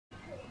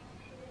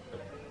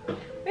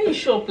when you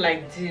show up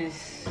like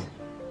this,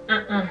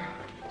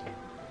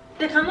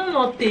 they cannot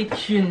not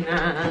take you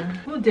now.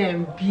 Who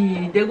them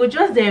be? They go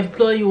just they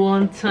employ you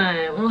one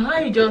time. Or how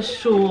you just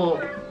show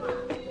up?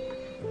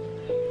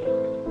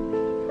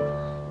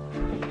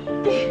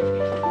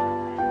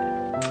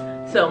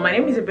 So my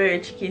name is Ebere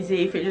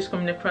Chikezie. If you're just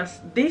coming across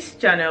this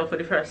channel for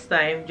the first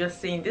time,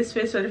 just seeing this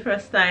face for the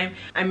first time,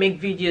 I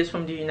make videos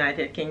from the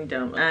United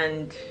Kingdom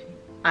and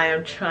I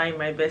am trying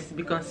my best to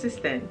be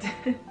consistent.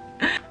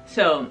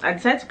 So I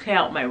decided to clear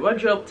out my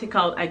wardrobe, take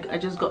out, I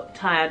just got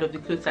tired of the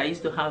clothes I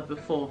used to have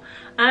before.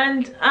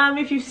 And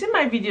if you've seen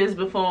my videos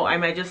before, I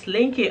might just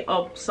link it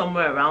up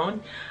somewhere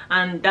around.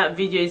 And that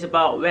video is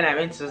about when I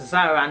went to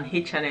Zara and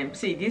H&M.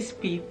 See, these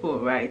people,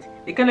 right,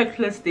 the kind of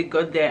clothes they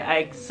got there are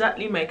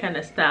exactly my kind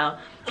of style.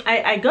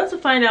 I got to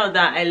find out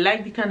that I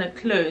like the kind of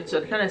clothes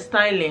or the kind of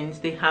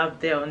stylings they have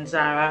there on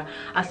Zara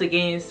as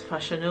against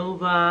Fashion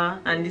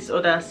Nova and this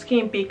other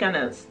skimpy kind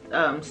of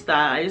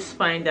style. I just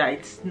find that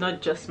it's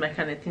not just my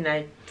kind of thing.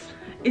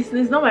 It's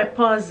not my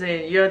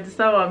person, you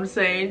understand what I'm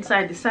saying? So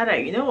I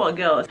decided, you know what,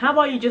 girls, how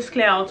about you just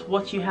clear out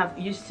what you have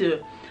used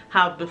to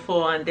have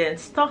before and then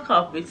stock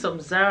up with some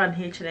Zara and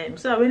H&M,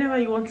 so whenever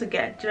you want to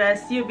get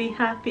dressed, you'll be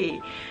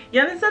happy. You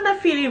understand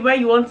that feeling where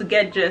you want to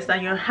get dressed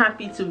and you're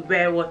happy to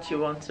wear what you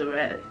want to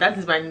wear? That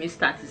is my new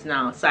status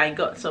now. So I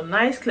got some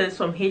nice clothes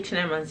from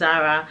H&M and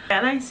Zara,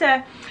 and I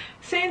said,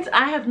 since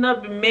I have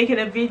not been making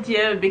a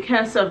video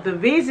because of the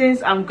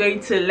reasons I'm going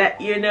to let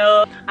you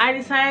know, I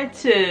decided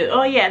to,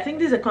 oh yeah, I think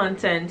there's a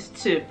content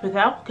to put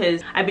up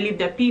because I believe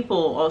there are people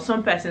or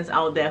some persons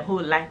out there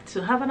who like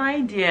to have an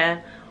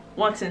idea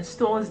what's in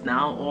stores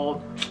now,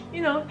 or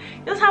you know,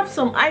 just have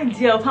some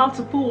idea of how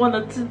to put one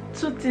or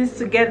two things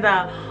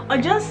together, or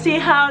just see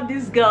how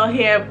this girl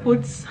here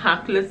puts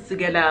her clothes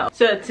together.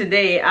 So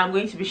today I'm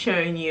going to be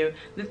showing you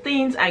the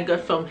things I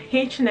got from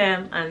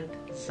H&M and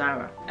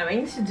Zara. I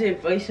need to do a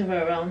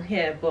voiceover around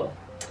here, but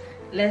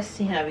let's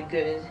see how it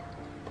goes.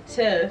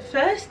 So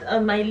first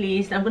on my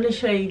list, I'm going to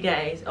show you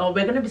guys, or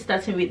we're going to be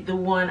starting with the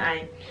one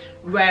I'm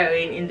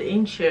wearing in the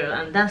intro,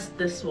 and that's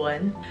this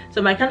one.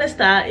 So my kind of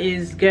style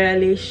is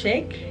girly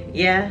chic,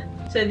 yeah.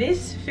 So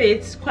this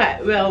fits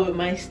quite well with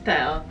my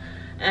style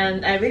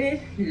and I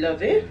really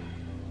love it.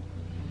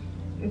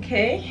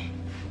 Okay.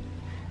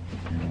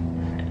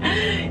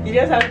 You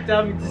just have to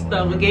tell me to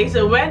stop, okay?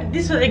 So when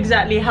this was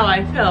exactly how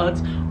I felt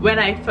when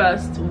I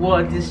first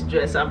wore this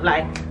dress. I'm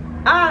like,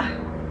 ah,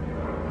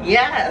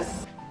 yes.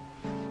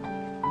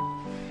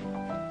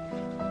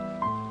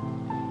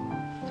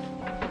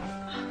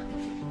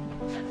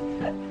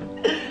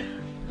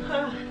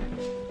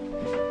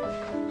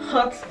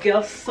 Hot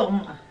girl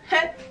summer.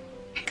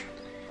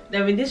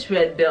 Then with this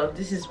red belt,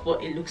 this is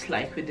what it looks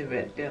like with the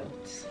red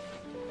belt.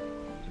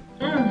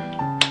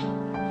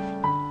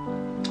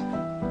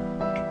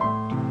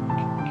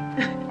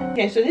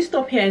 Okay, so this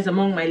top here is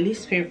among my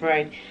least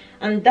favorite,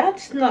 and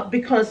that's not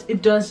because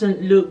it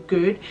doesn't look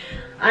good.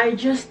 I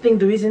just think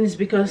the reason is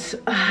because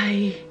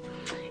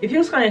it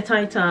feels kind of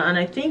tighter, and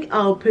I think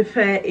I'll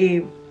prefer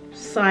a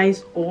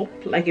size up,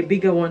 like a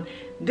bigger one.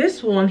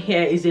 This one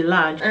here is a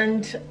large,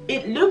 and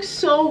it looks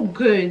so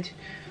good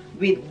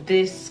with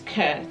this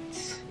skirt.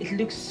 It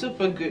looks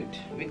super good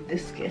with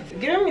this skirt,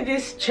 giving me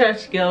this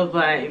church girl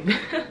vibe.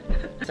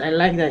 I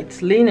like that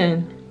it's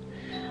linen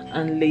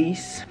and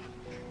lace.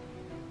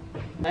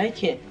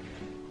 Like it.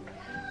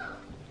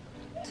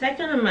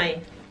 Second on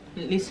my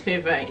least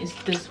favorite is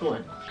this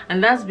one,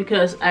 and that's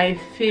because I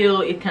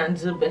feel it can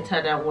do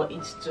better than what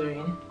it's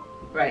doing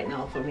right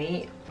now for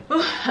me.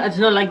 I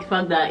do not like the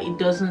fact that it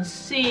doesn't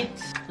sit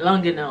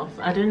long enough.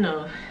 I don't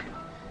know.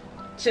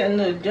 So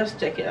no, just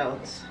check it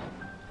out.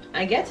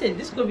 I get it,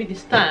 this could be the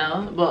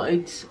style, but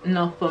it's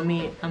not for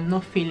me. I'm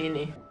not feeling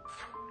it.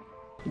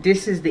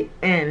 This is the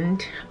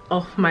end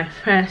of my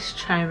first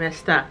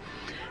trimester.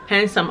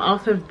 Hence I'm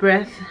out of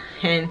breath,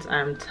 hence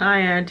I'm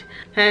tired,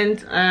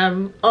 hence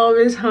I'm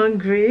always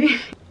hungry.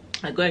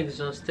 I got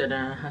exhausted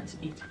and I had to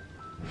eat.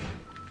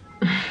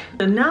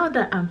 So now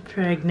that I'm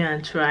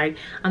pregnant, right,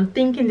 I'm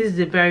thinking this is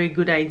a very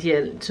good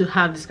idea to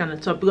have this kind of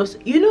top, because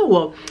you know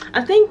what,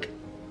 I think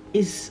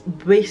it's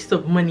waste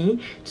of money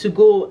to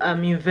go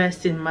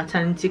invest in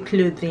maternity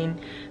clothing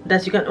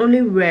that you can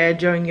only wear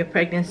during your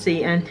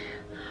pregnancy. And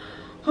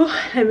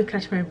let me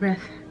catch my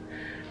breath.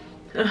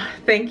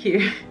 Thank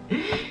you.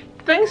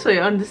 Thanks for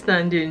your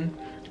understanding.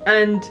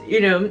 And you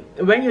know,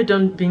 when you're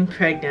done being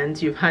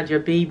pregnant, you've had your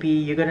baby,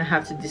 you're gonna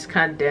have to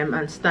discard them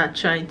and start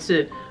trying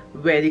to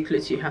wear the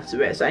clothes you have to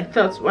wear. So I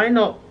thought, why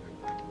not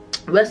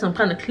wear some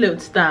kind of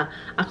clothes that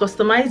are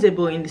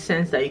customizable in the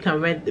sense that you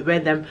can wear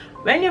them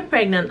when you're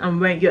pregnant and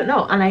when you're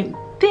not. And I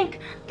think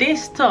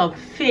this top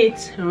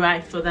fits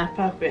right for that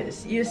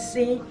purpose. You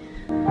see,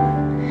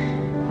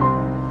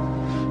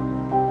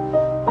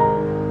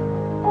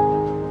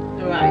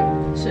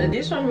 right, so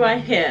this one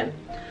right here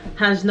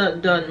has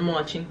not done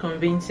much in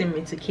convincing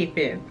me to keep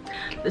it.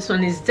 This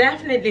one is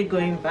definitely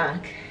going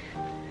back.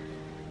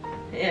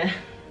 Yeah,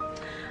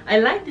 I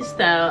like the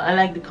style, I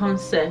like the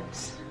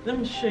concept. Let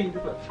me show you the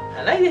back.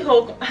 I like the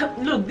whole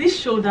look, this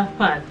shoulder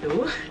part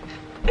though.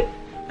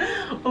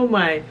 Oh Oh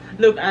my,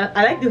 look, I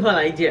like the whole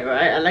idea,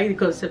 right? I like the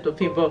concept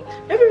of it, but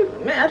maybe,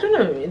 I don't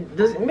know,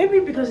 maybe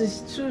because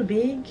it's too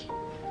big.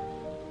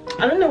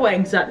 I don't know what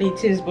exactly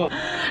it is, but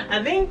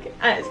I think,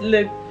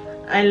 look,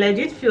 I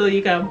legit feel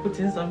you can put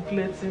in some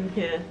clothes in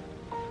here.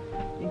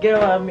 You get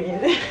what I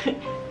mean?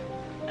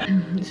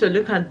 So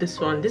look at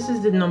this one. This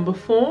is the number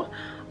 4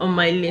 on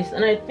my list,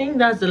 and I think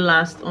that's the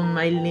last on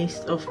my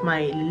list of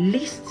my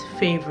least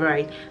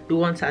favorite, the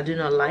ones I do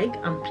not like.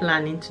 I'm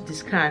planning to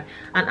discard,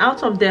 and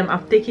out of them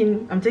I'm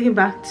taking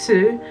back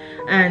 2,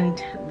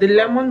 and the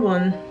lemon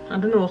one, I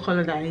don't know what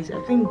color that is. I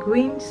think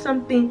green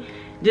something,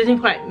 didn't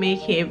quite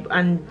make it,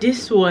 and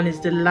this one is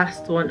the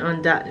last one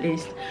on that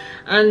list,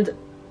 and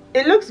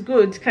it looks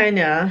good,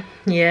 kinda.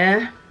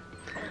 Yeah,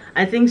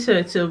 I think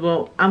so too,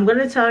 but I'm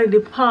gonna tell you the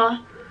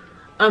part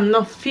I'm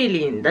not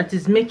feeling that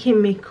is making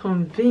me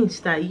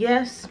convinced that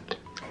yes,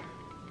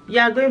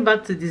 yeah, going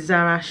back to the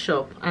Zara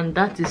shop, and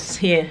that is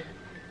here,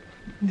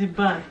 the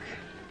back.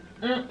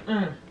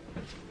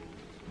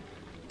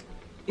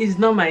 It's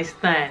not my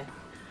style.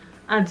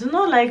 I do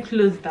not like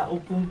clothes that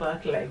open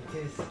back like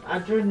this. I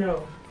don't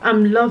know.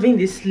 I'm loving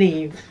the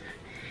sleeve.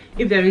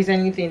 If there is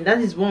anything, that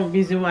is one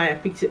reason why I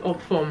picked it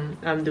up from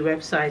the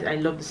website. I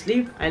love the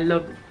sleeve. I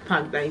love the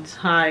fact that it's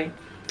high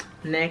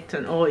necked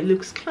and all. It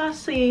looks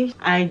classy.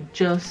 I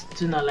just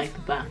do not like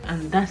the back,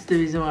 and that's the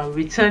reason why I'm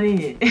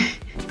returning it.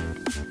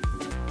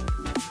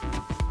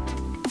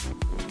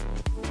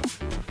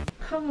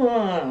 Come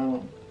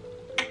on.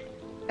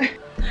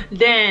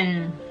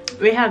 Then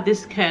we have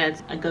this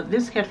skirt. I got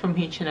this skirt from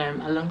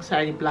H&M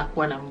alongside the black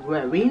one I'm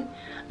wearing,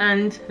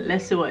 and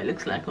let's see what it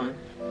looks like on.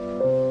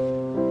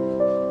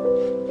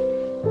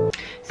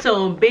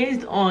 So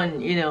based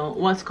on, you know,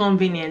 what's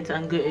convenient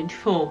and good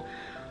for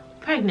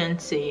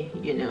pregnancy,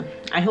 you know,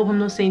 I hope I'm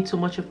not saying too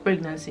much of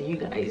pregnancy, you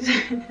guys.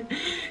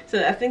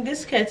 So I think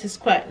this skirt is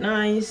quite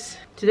nice.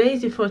 Today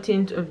is the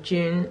 14th of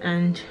June,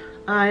 and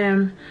I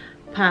am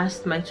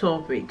past my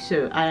 12 weeks,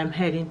 so I am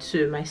heading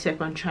to my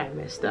 2nd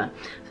trimester.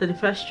 So the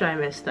 1st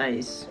trimester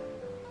is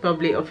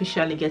probably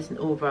officially getting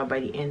over by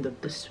the end of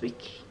this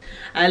week.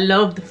 I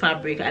love the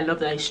fabric. I love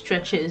that it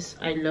stretches.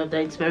 I love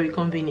that it's very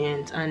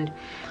convenient, and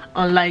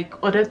unlike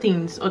other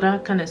things, other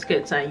kind of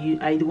skirts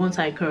the ones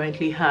I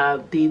currently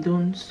have, they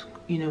don't,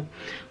 you know,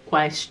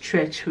 quite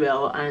stretch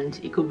well, and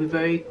it could be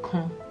very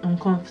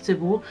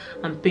uncomfortable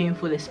and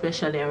painful,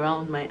 especially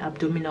around my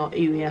abdominal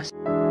areas.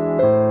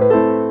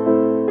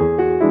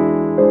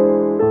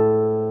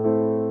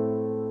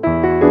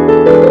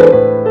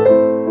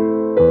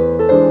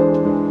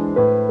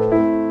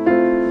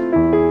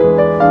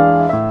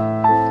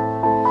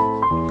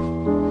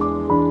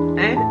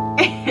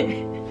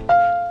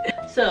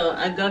 So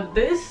I got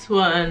this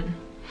one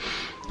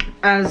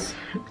as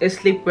a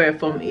sleepwear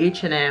from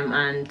H&M,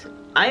 and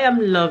I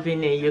am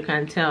loving it. You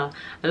can tell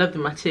I love the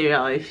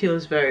material. It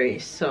feels very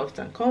soft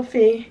and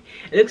comfy.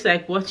 It looks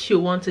like what you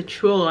want to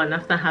throw on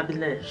after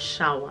having a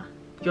shower.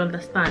 You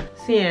understand?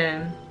 See,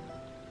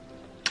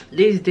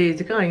 these days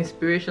the kind of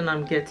inspiration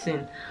I'm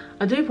getting,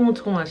 I don't even want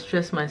to come and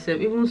stress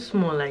myself even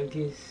small like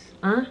this,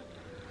 huh?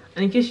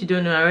 And in case you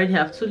don't know, I already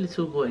have 2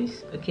 little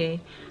boys, okay?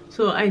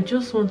 So I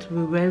just want to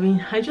be wearing,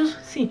 I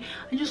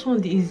just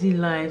want the easy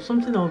life,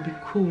 something that will be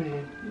cool.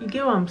 You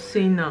get what I'm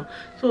saying now?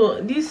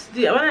 So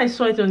when I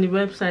saw it on the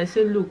website, I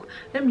said, look,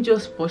 let me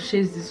just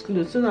purchase this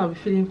clothes so that I'll be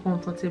feeling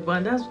comfortable,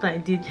 and that's what I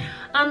did,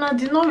 and I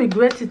did not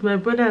regret it. My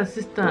brother and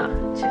sister,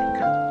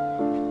 check out.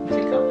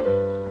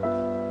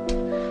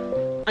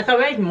 I can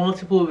wear it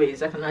multiple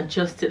ways. I can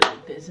adjust it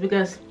like this,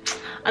 because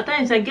at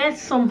times I get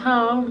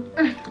somehow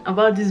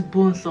about these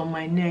bones on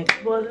my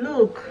neck, but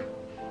look,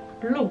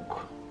 we're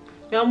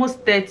almost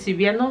 30.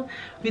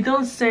 We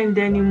don't send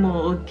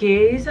anymore,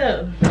 okay?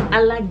 So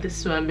I like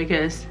this one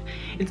because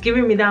it's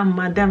giving me that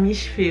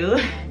madame-ish feel.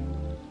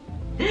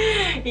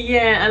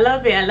 Yeah, I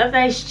love it. I love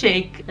that it's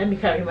shake. Let me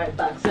carry my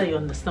bag so you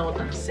understand what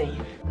I'm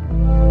saying.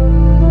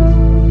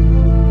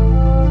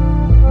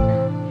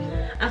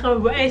 I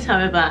can wear it,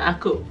 however, I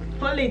could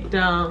pull it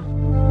down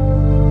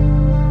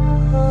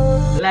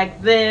like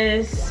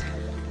this,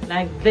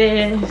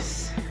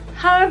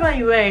 however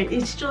you wear it,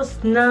 it's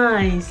just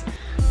nice. Check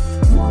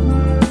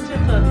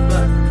out the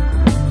back.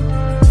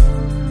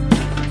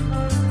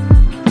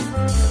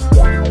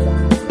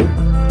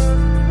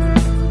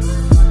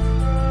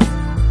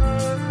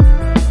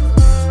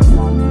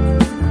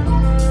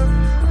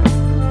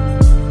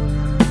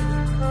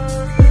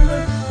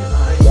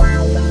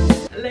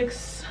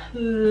 Looks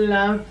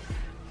lovely.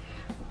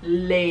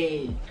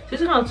 This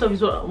kind of stuff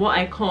is what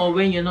I call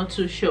when you're not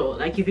too sure.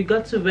 Like if you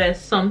got to wear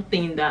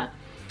something that,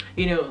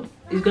 you know,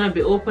 is gonna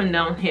be open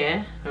down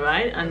here,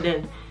 right? And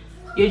then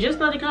you're just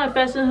not the kind of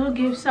person who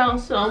gives out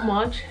so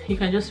much, you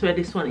can just wear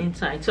this one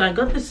inside. So I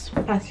got this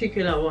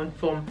particular one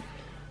from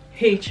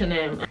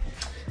H&M.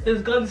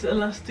 It's got this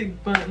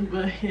elastic band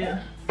right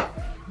here.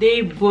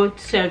 They both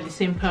serve the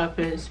same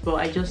purpose, but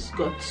I just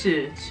got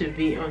to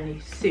be on the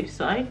safe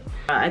side.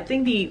 I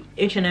think the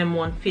H&M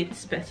one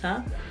fits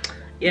better.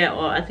 Yeah,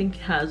 or I think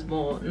it has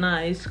more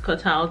nice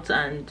cutouts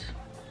and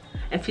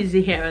a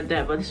fizzy here and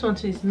there, but this one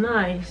too is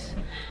nice.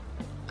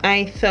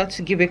 I thought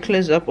to give a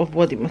close-up of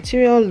what the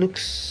material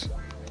looks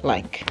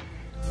like.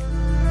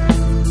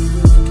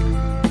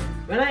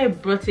 When I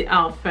brought it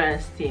out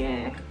first,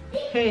 yeah,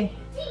 hey,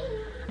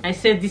 I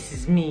said this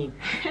is me.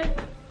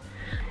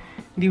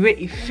 The way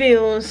it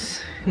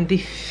feels, the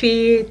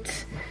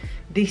fit,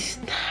 the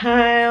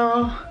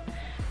style,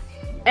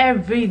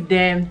 every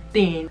damn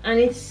thing, and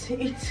it's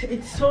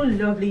so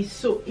lovely,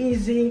 so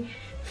easy,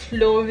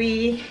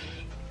 flowy.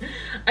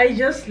 I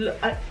just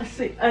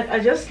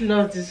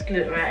love this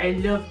clothes, right? I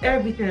love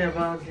everything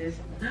about this.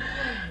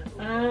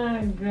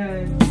 Oh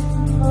god,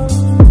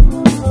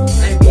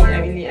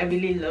 I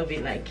really love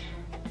it. Like,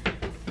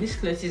 this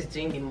clothes is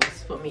doing the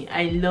most for me.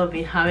 I love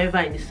it. However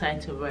I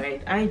decide to wear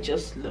it, I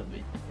just love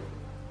it.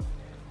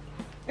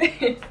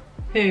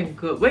 Hey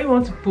god, when you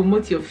want to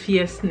promote your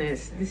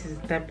fierceness, this is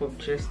the type of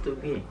dress to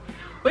wear.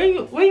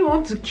 When you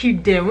want to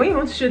keep them, when you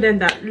want to show them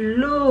that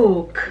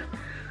look,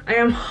 I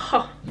am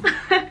hot.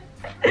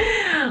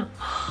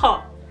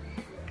 Hot.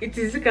 It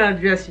is the kind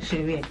of dress you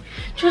should wear.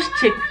 Just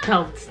check it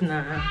out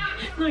now.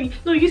 No,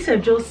 you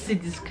said just see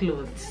these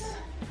clothes.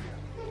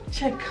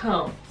 Check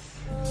out.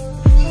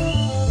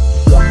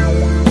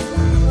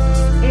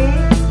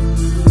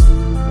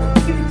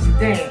 Give it to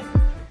them.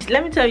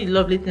 Let me tell you the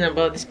lovely thing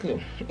about this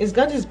clothes. It's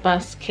got this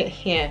basket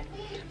here.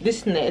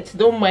 This net.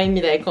 Don't mind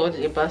me that I called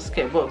it a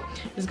basket, but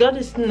it's got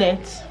this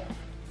net,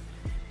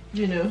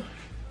 you know,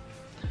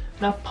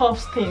 that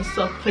puffs things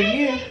up for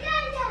you.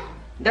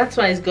 That's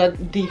why it's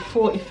got the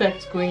full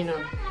effect going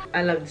on.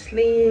 I love the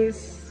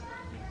sleeves.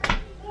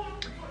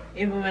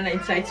 Even when I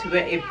decide to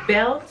wear a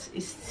belt,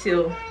 it's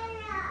still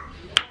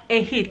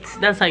a hit.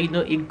 That's how you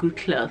know a good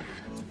cloth.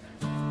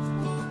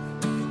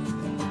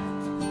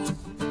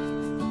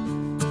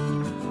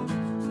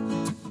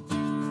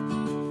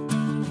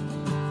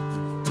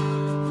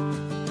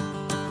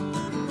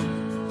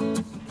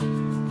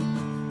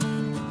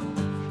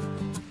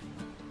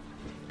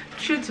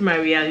 True to my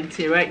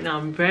reality, right now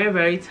I'm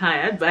very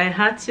tired, but I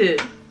had to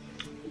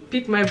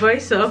pick my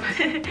voice up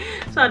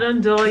so I don't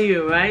dull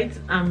you, right?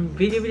 I'm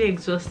really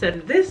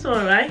exhausted. This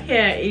one right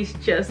here is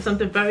just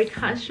something very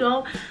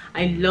casual.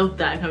 I love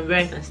that I can wear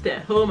it and stay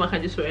at home. I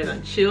can just wear it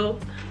and chill,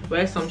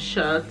 wear some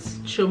shorts,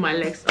 throw my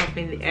legs up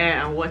in the air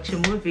and watch a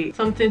movie.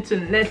 Something to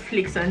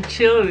Netflix and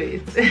chill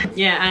with.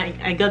 Yeah,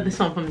 I got this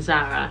one from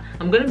Zara.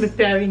 I'm gonna be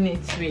pairing it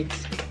with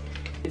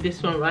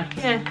this one right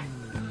here.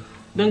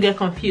 Don't get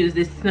confused,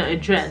 this is not a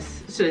dress.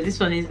 So this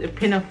one is a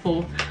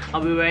pinafore.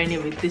 I'll be wearing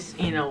it with this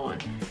inner one.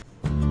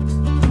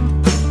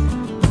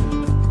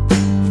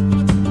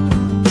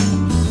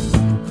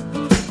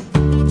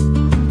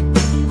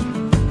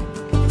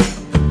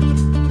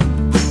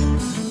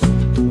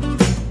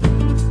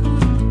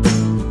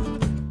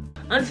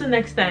 Until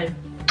next time.